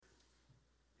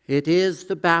It is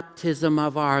the baptism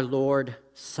of our Lord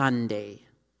Sunday.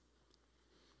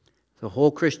 The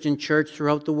whole Christian church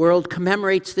throughout the world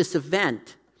commemorates this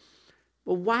event.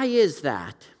 But why is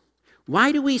that?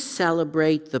 Why do we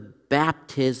celebrate the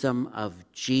baptism of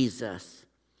Jesus?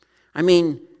 I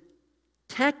mean,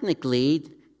 technically,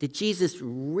 did Jesus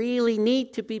really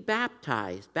need to be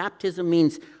baptized? Baptism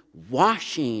means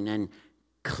washing and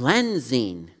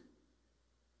cleansing.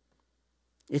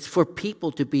 It's for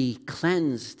people to be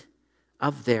cleansed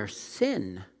of their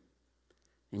sin.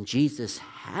 And Jesus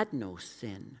had no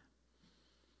sin.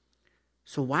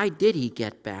 So why did he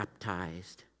get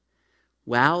baptized?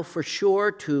 Well, for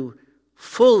sure, to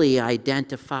fully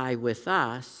identify with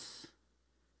us,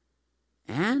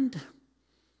 and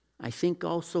I think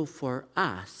also for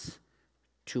us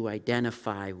to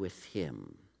identify with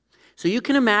him. So you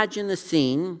can imagine the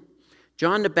scene.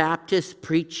 John the Baptist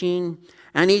preaching,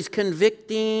 and he's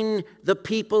convicting the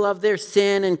people of their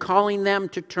sin and calling them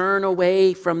to turn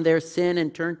away from their sin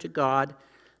and turn to God.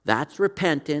 That's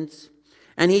repentance.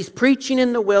 And he's preaching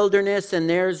in the wilderness, and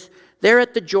they're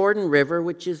at the Jordan River,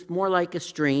 which is more like a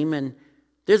stream, and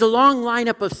there's a long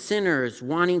lineup of sinners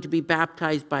wanting to be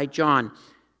baptized by John.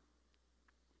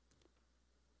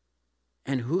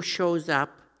 And who shows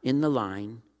up in the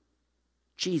line?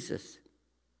 Jesus.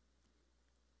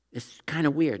 It's kind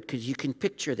of weird because you can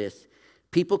picture this.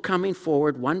 People coming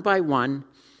forward one by one,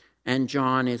 and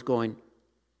John is going,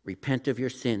 repent of your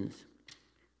sins.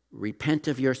 Repent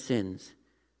of your sins.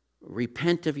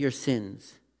 Repent of your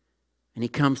sins. And he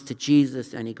comes to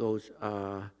Jesus and he goes,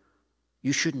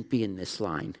 you shouldn't be in this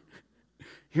line.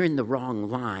 You're in the wrong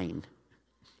line.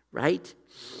 Right?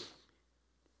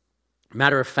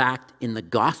 Matter of fact, in the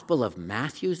Gospel of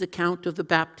Matthew's account of the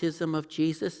baptism of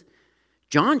Jesus,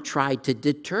 John tried to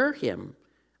deter him.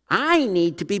 I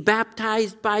need to be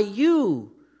baptized by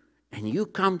you, and you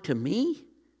come to me?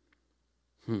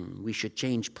 We should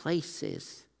change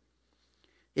places.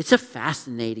 It's a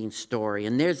fascinating story,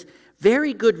 and there's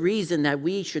very good reason that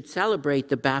we should celebrate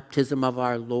the baptism of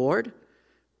our Lord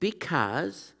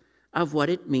because of what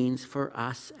it means for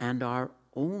us and our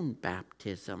own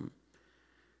baptism.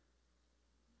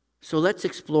 So let's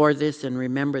explore this and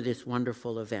remember this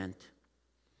wonderful event.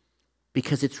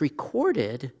 Because it's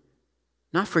recorded,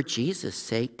 not for Jesus'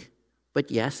 sake, but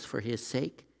yes, for his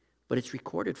sake, but it's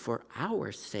recorded for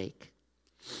our sake.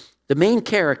 The main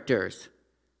characters,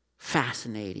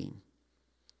 fascinating.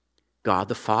 God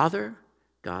the Father,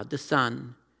 God the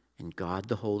Son, and God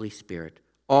the Holy Spirit.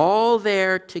 All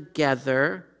there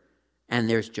together, and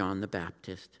there's John the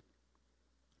Baptist.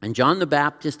 And John the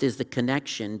Baptist is the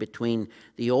connection between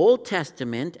the Old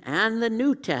Testament and the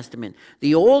New Testament.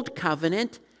 The Old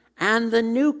Covenant and the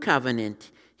New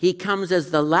Covenant. He comes as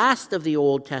the last of the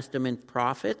Old Testament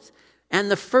prophets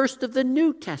and the first of the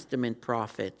New Testament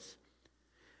prophets.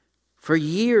 For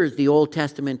years, the Old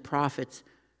Testament prophets,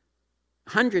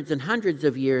 hundreds and hundreds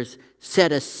of years,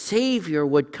 said a Savior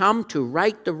would come to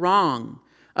right the wrong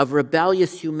of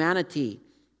rebellious humanity.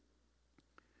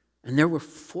 And there were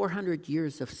 400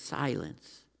 years of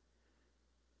silence.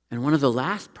 And one of the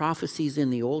last prophecies in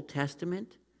the Old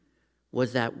Testament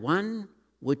was that one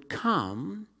would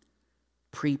come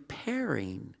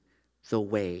preparing the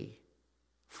way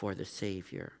for the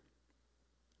Savior.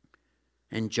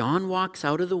 And John walks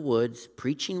out of the woods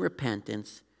preaching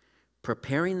repentance,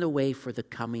 preparing the way for the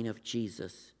coming of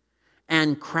Jesus.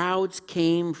 And crowds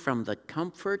came from the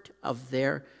comfort of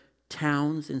their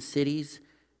towns and cities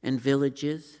and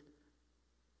villages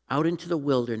out into the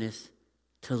wilderness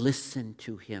to listen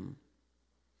to him.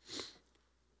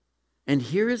 And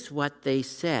here's what they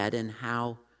said and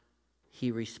how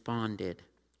he responded.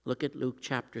 Look at Luke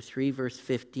chapter 3, verse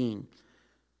 15.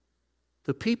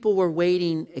 The people were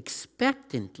waiting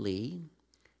expectantly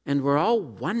and were all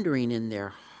wondering in their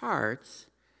hearts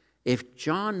if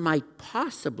John might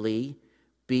possibly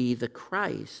be the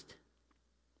Christ.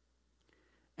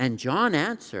 And John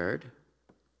answered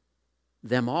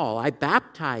them all, I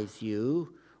baptize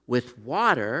you with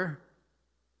water,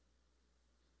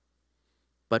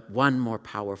 but one more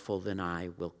powerful than I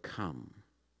will come.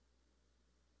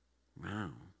 Wow.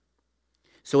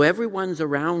 So everyone's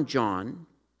around John.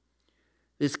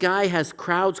 This guy has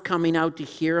crowds coming out to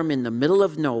hear him in the middle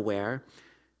of nowhere.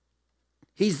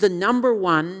 He's the number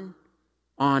one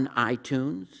on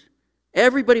iTunes.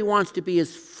 Everybody wants to be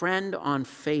his friend on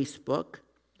Facebook.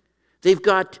 They've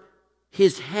got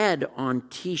his head on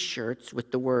T-shirts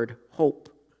with the word hope.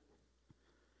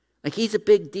 Like he's a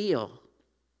big deal.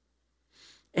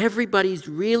 Everybody's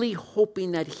really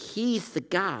hoping that he's the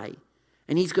guy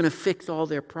and he's going to fix all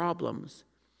their problems.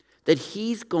 That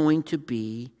he's going to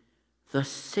be the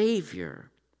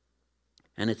Savior.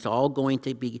 And it's all going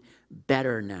to be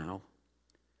better now.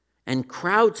 And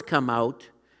crowds come out,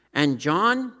 and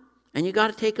John, and you got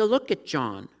to take a look at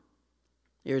John.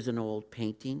 Here's an old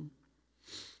painting.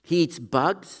 He eats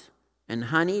bugs and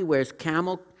honey, wears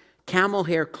camel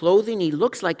hair clothing. He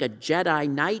looks like a Jedi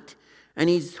Knight, and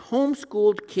he's a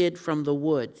homeschooled kid from the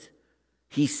woods.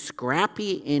 He's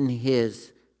scrappy in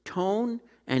his tone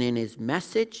and in his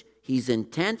message. He's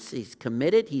intense, he's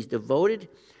committed, he's devoted,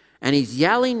 and he's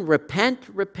yelling, "Repent,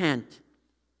 repent."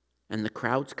 And the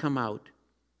crowds come out,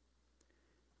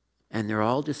 and they're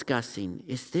all discussing,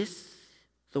 is this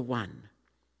the one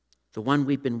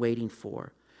we've been waiting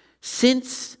for?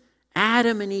 Since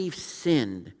Adam and Eve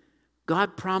sinned,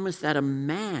 God promised that a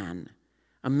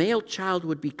male child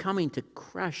would be coming to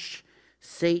crush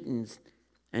Satan's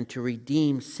and to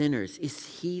redeem sinners.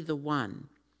 Is he the one?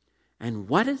 And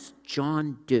what does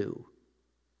John do?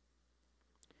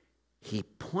 He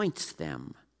points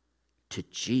them to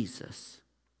Jesus.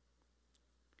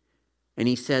 And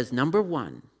he says, number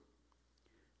one,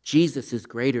 Jesus is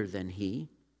greater than he.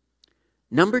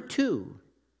 Number two,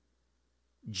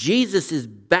 Jesus'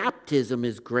 baptism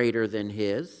is greater than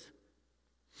his.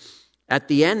 At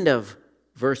the end of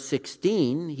verse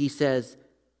 16, he says,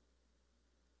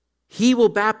 he will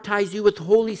baptize you with the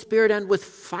Holy Spirit and with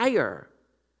fire.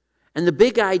 And the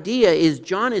big idea is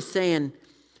John is saying,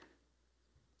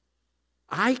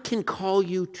 I can call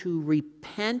you to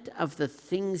repent of the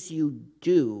things you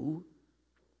do.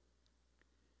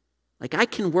 Like I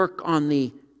can work on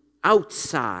the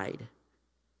outside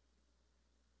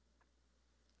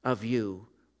of you,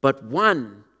 but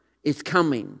one is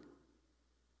coming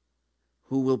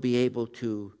who will be able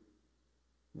to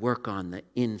work on the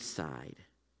inside.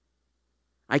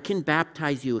 I can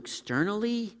baptize you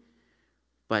externally,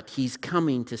 but he's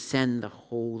coming to send the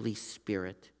Holy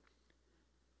Spirit.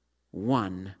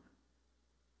 One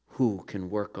who can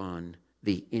work on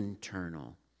the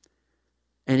internal.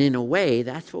 And in a way,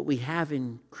 that's what we have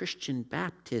in Christian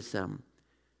baptism.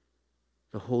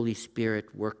 The Holy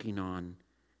Spirit working on,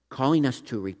 calling us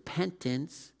to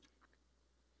repentance,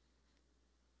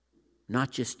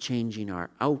 not just changing our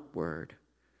outward,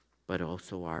 but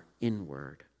also our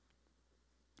inward.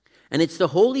 And it's the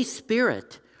Holy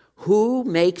Spirit who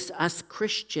makes us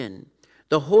Christian.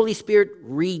 The Holy Spirit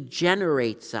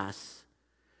regenerates us,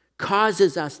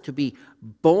 causes us to be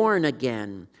born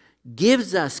again,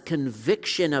 gives us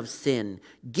conviction of sin,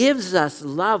 gives us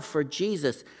love for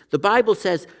Jesus. The Bible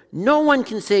says no one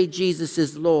can say Jesus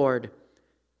is Lord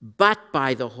but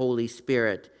by the Holy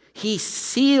Spirit. He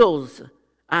seals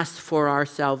us for our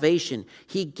salvation.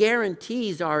 He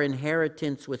guarantees our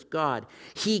inheritance with God.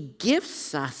 He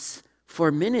gifts us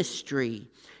for ministry.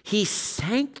 He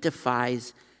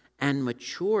sanctifies and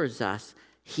matures us.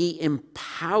 He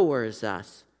empowers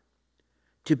us.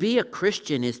 To be a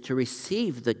Christian is to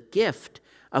receive the gift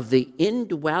of the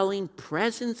indwelling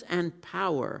presence and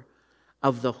power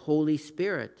of the Holy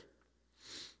Spirit.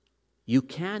 You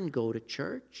can go to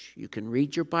church, you can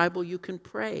read your Bible, you can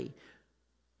pray.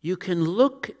 You can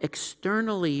look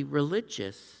externally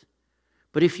religious,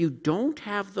 but if you don't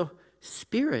have the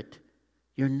Spirit,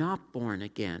 you're not born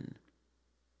again.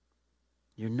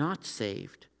 You're not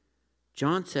saved.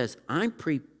 John says, I'm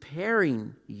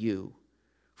preparing you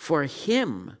for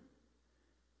him.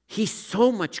 He's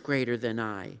so much greater than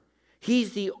I.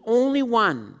 He's the only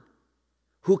one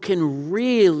who can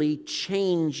really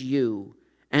change you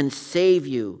and save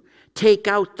you. Take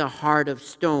out the heart of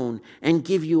stone and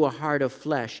give you a heart of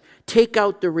flesh. Take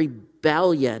out the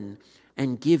rebellion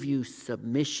and give you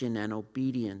submission and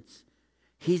obedience.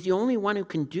 He's the only one who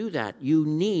can do that. You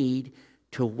need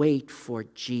to wait for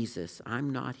Jesus. I'm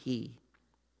not he.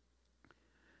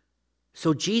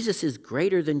 So Jesus is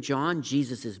greater than John.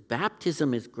 Jesus'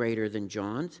 baptism is greater than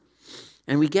John's.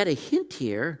 And we get a hint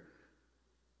here.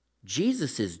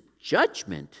 Jesus'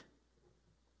 judgment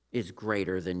is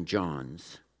greater than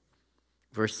John's.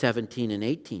 Verse 17 and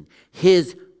 18.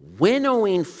 His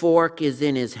winnowing fork is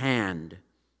in his hand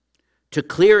to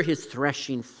clear his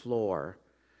threshing floor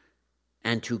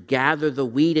and to gather the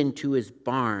wheat into his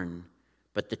barn,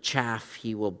 but the chaff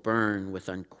he will burn with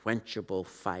unquenchable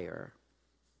fire.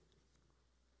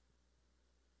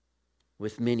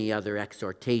 With many other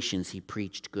exhortations, he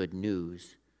preached good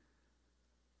news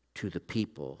to the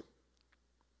people.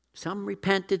 Some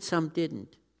repented, some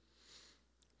didn't.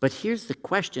 But here's the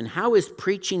question. How is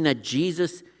preaching that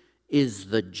Jesus is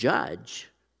the judge,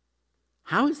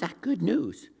 how is that good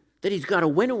news? That he's got a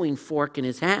winnowing fork in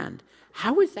his hand.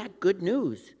 How is that good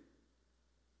news?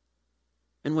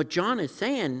 And what John is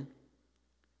saying,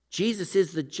 Jesus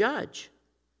is the judge.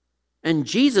 And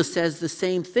Jesus says the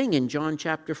same thing in John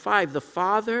chapter 5. The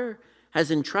Father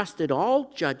has entrusted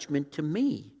all judgment to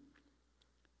me.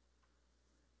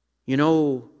 You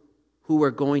know who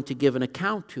we're going to give an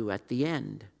account to at the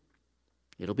end?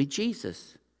 It'll be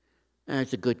Jesus. And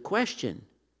it's a good question.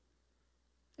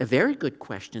 A very good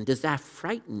question. Does that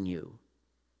frighten you?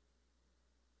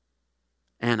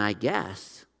 And I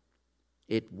guess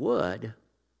it would,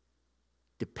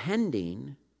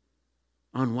 depending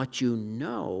on what you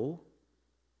know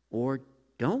or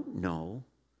don't know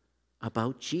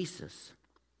about Jesus.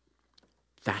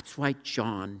 That's why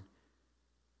John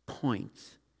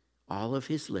points all of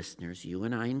his listeners, you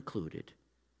and I included,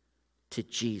 to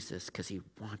Jesus, because he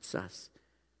wants us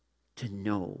to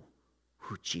know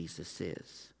who Jesus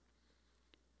is.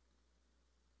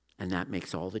 And that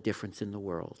makes all the difference in the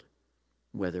world,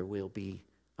 whether we'll be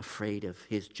afraid of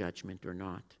his judgment or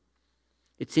not.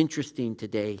 It's interesting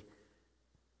today,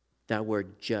 that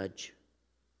word judge.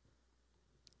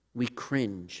 We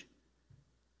cringe.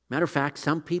 Matter of fact,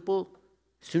 some people,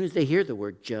 as soon as they hear the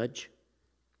word judge,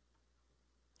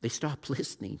 they stop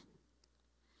listening.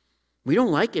 We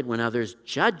don't like it when others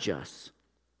judge us.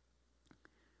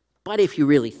 But if you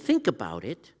really think about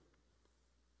it,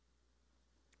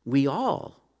 we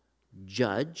all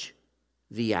judge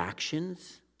the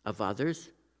actions of others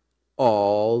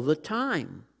all the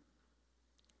time.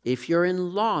 If you're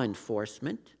in law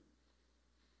enforcement,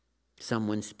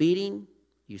 someone's speeding,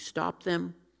 you stop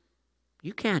them.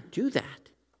 You can't do that.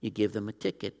 You give them a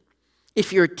ticket.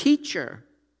 If you're a teacher,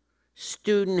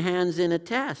 student hands in a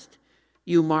test,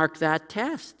 you mark that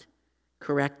test,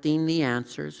 correcting the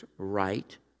answers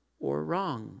right or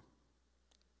wrong.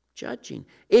 Judging.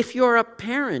 If you're a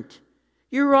parent,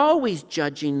 you're always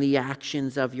judging the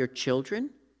actions of your children.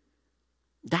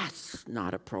 That's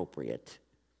not appropriate.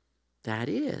 That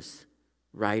is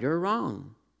right or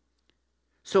wrong.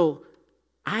 So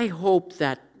I hope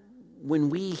that when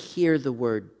we hear the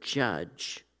word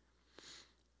judge,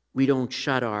 we don't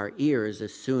shut our ears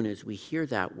as soon as we hear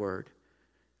that word,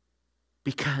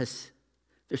 because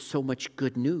there's so much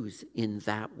good news in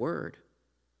that word.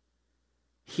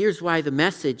 Here's why the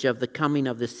message of the coming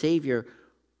of the Savior,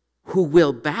 who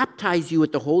will baptize you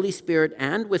with the Holy Spirit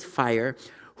and with fire,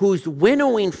 whose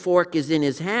winnowing fork is in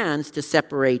his hands to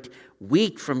separate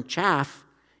wheat from chaff,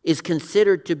 is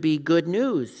considered to be good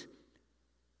news.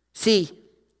 See,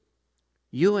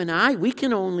 you and I, we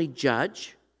can only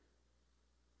judge,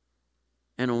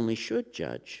 and only should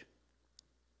judge,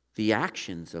 the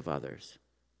actions of others,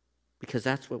 because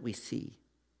that's what we see.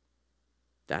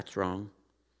 That's wrong.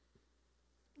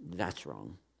 That's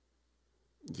wrong.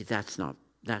 That's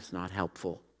not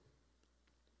helpful.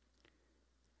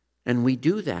 And we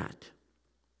do that.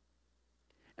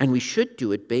 And we should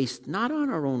do it based not on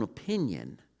our own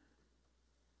opinion,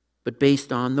 but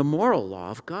based on the moral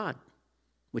law of God,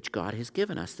 which God has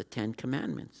given us, the 10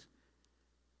 Commandments,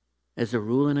 as a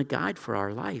rule and a guide for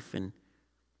our life. And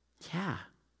yeah,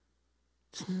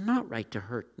 it's not right to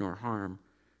hurt nor harm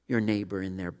your neighbor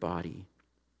in their body.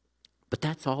 But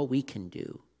that's all we can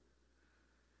do.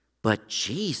 But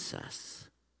Jesus,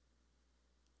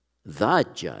 the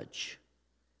judge,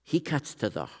 he cuts to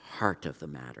the heart of the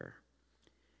matter.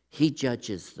 He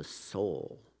judges the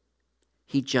soul.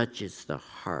 He judges the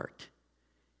heart.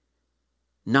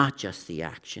 Not just the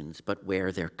actions, but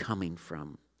where they're coming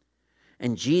from.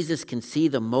 And Jesus can see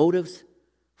the motives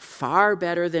far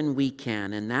better than we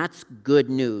can, and that's good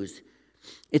news.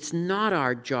 It's not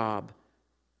our job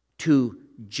to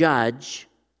judge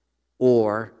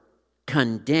or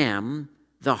condemn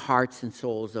the hearts and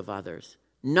souls of others.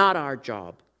 Not our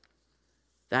job.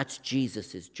 That's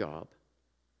Jesus' job.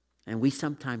 And we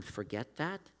sometimes forget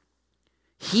that.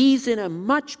 He's in a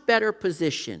much better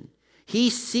position. He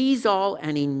sees all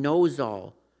and he knows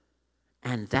all.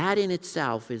 And that in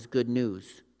itself is good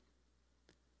news.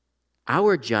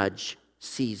 Our judge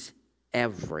sees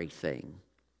everything.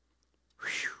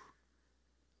 Whew.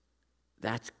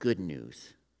 That's good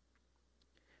news.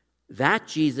 That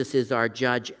Jesus is our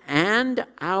judge and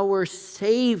our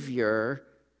Savior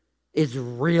is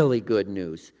really good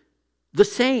news. The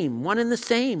same, one and the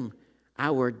same.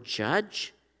 Our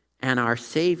judge and our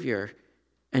Savior.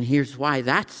 And here's why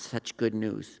that's such good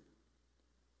news.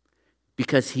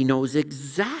 Because he knows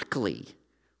exactly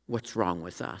what's wrong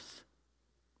with us.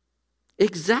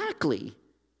 Exactly.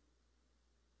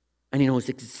 And he knows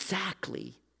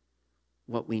exactly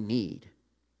what we need.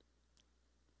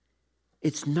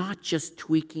 It's not just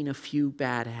tweaking a few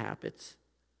bad habits.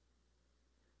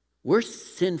 We're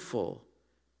sinful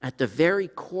at the very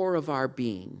core of our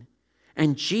being.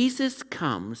 And Jesus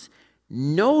comes,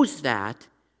 knows that,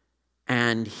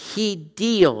 and he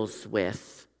deals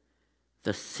with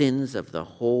the sins of the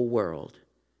whole world.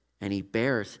 And he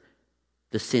bears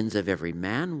the sins of every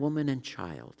man, woman, and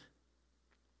child.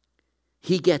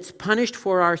 He gets punished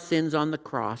for our sins on the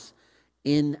cross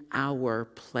in our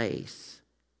place.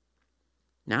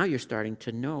 Now you're starting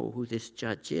to know who this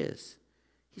judge is.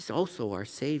 He's also our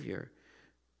Savior.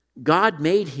 God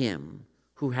made him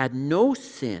who had no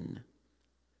sin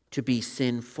to be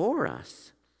sin for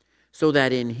us, so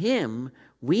that in him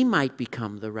we might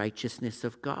become the righteousness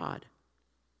of God.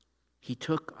 He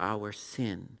took our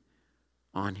sin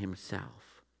on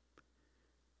himself.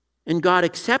 And God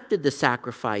accepted the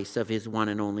sacrifice of his one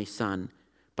and only Son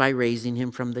by raising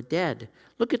him from the dead.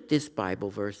 Look at this Bible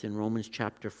verse in Romans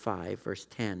chapter 5, verse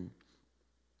 10.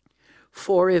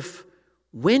 For if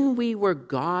when we were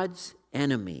God's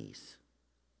enemies,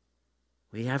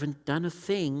 we haven't done a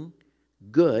thing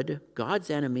good, God's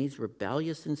enemies,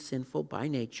 rebellious and sinful by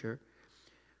nature,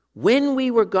 when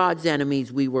we were God's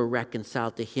enemies, we were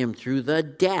reconciled to him through the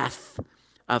death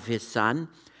of his Son.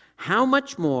 How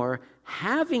much more,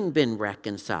 having been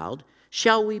reconciled,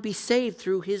 shall we be saved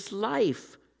through his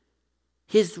life?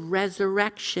 His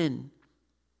resurrection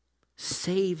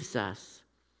saves us.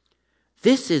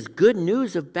 This is good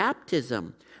news of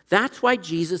baptism. That's why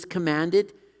Jesus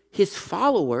commanded his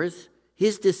followers,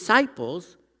 his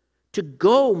disciples, to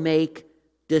go make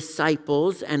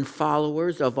disciples and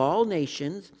followers of all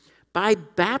nations by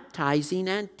baptizing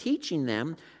and teaching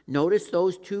them. Notice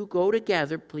those two go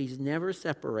together. Please never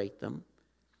separate them.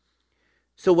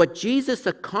 So what Jesus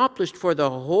accomplished for the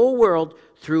whole world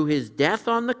through his death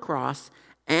on the cross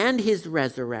and his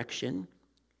resurrection,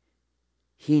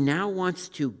 he now wants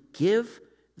to give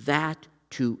that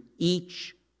to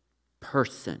each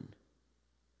person.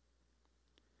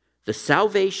 The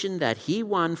salvation that he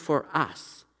won for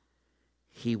us,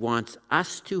 he wants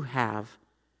us to have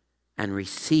and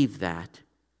receive that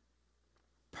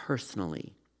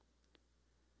personally.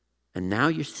 And now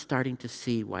you're starting to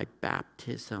see why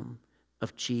baptism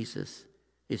of Jesus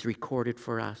is recorded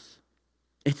for us.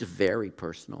 It's very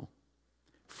personal.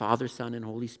 Father, Son, and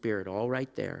Holy Spirit, all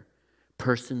right there.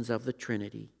 Persons of the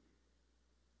Trinity.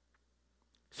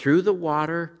 Through the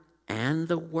water and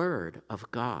the Word of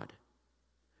God,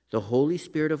 the Holy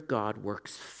Spirit of God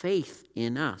works faith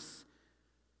in us.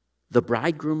 The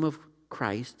bridegroom of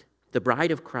Christ, the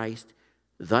bride of Christ,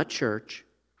 the church,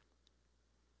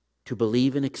 to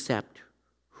believe and accept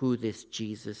who this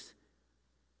Jesus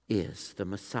is, the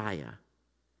Messiah,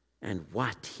 and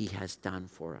what he has done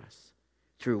for us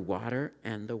through water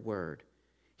and the Word.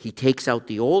 He takes out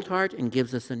the old heart and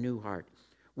gives us a new heart.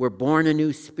 We're born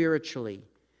anew spiritually.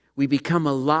 We become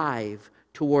alive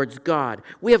towards God.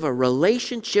 We have a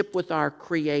relationship with our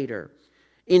Creator.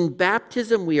 In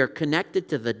baptism, we are connected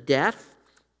to the death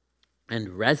and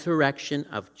resurrection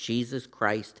of Jesus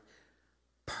Christ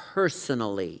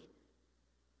personally.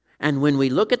 And when we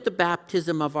look at the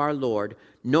baptism of our Lord,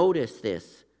 notice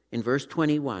this in verse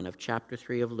 21 of chapter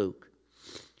 3 of Luke.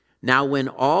 Now when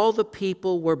all the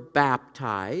people were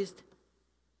baptized,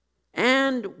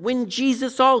 and when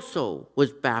Jesus also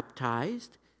was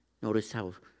baptized, notice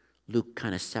how Luke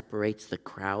kind of separates the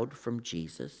crowd from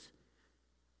Jesus.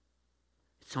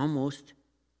 It's almost,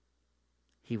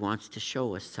 he wants to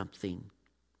show us something.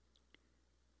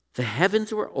 The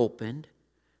heavens were opened.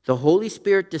 The Holy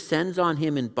Spirit descends on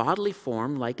him in bodily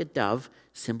form like a dove,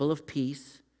 symbol of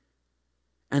peace.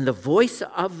 And the voice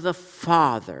of the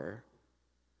Father,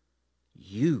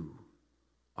 "You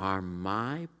are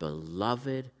my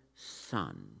beloved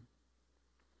Son.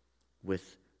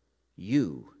 With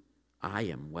you I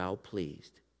am well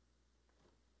pleased."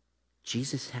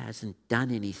 Jesus hasn't done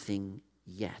anything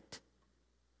yet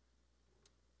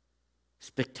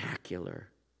spectacular.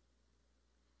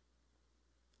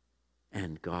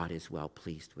 And God is well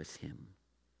pleased with him.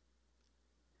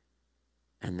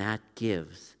 And that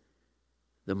gives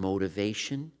the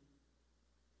motivation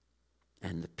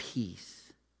and the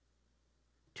peace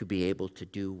to be able to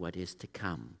do what is to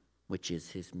come, which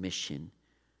is his mission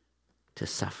to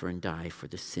suffer and die for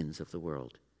the sins of the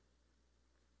world.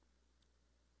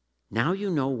 Now you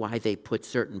know why they put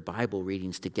certain Bible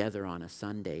readings together on a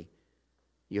Sunday.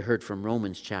 You heard from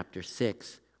Romans chapter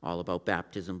 6, all about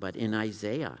baptism, but in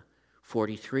Isaiah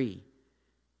 43,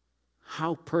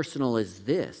 how personal is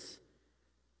this?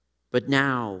 But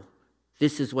now,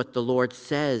 this is what the Lord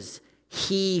says.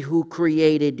 He who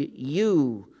created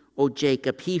you, O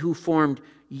Jacob, he who formed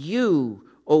you,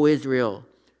 O Israel,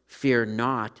 fear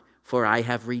not, for I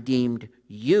have redeemed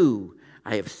you.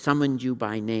 I have summoned you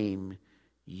by name.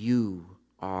 You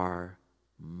are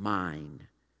mine.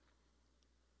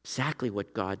 Exactly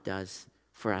what God does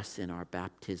for us in our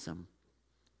baptism.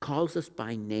 Calls us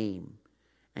by name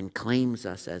and claims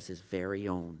us as his very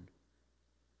own.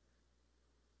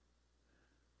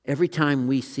 Every time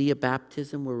we see a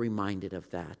baptism, we're reminded of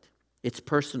that. It's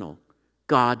personal.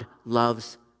 God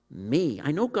loves me.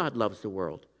 I know God loves the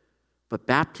world, but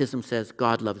baptism says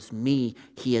God loves me.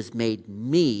 He has made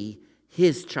me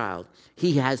his child.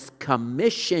 He has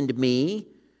commissioned me,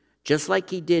 just like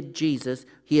he did Jesus.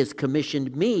 He has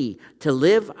commissioned me to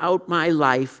live out my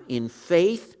life in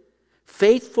faith,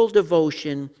 faithful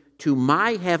devotion to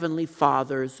my heavenly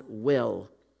Father's will.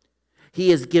 He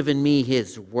has given me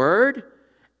his word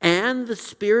and the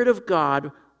Spirit of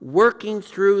God working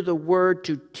through the word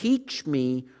to teach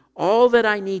me all that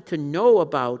I need to know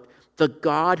about the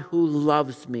God who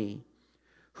loves me,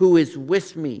 who is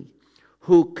with me,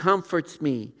 who comforts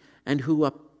me, and who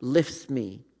uplifts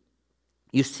me.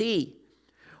 You see,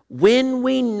 when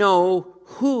we know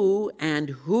who and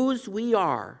whose we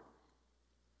are,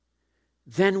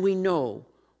 then we know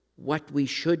what we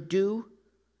should do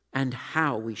and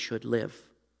how we should live.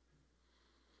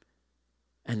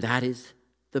 And that is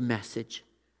the message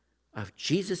of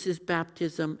Jesus'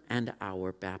 baptism and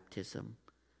our baptism.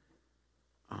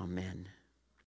 Amen.